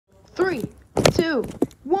3, 2,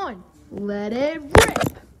 1. Let it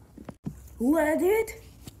rip. Let it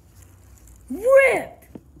rip.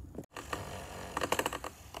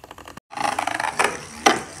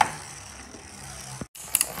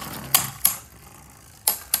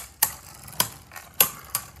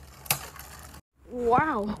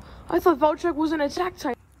 Wow, I thought Valtryek was an attack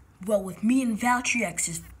type. Well, with me and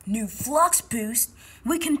Valtryek's new Flux boost,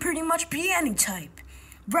 we can pretty much be any type.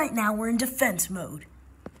 Right now, we're in defense mode.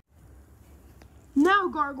 Now,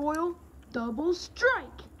 Gargoyle, double strike.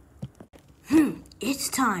 It's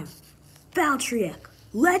time. Valtryek,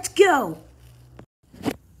 let's go.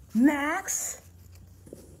 Max.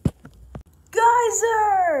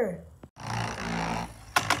 Geyser.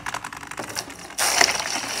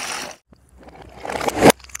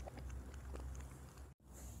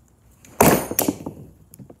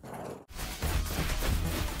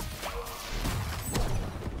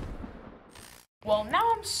 Well,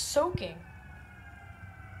 now I'm soaking.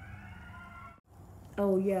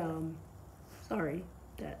 Oh yeah, sorry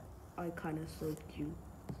that I kind of soaked you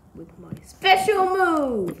with my special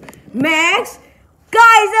move, Max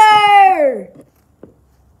Geyser.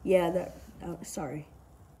 Yeah, sorry.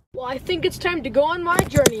 Well, I think it's time to go on my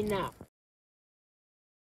journey now.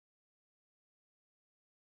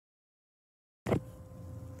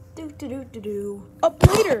 A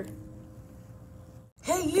blader.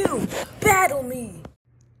 Hey you, battle me.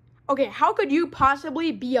 Okay, how could you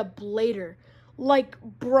possibly be a blader? Like,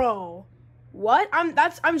 bro, what?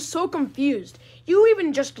 I'm so confused. You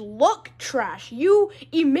even just look trash. You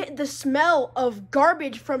emit the smell of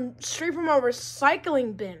garbage straight from a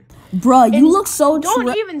recycling bin. Bruh, you look so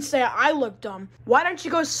Don't even say I look dumb. Why don't you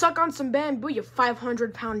go suck on some bamboo, you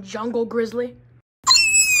 500-pound jungle grizzly?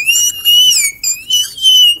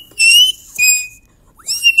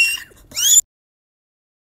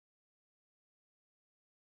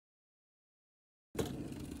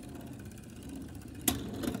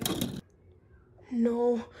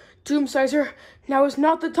 No, Doomsizer, now is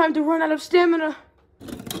not the time to run out of stamina.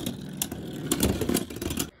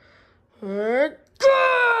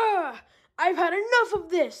 I've had enough of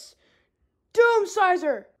this.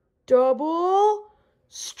 Doomsizer, double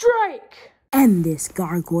strike. End this,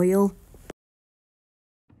 Gargoyle.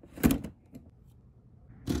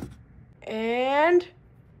 And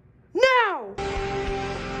now.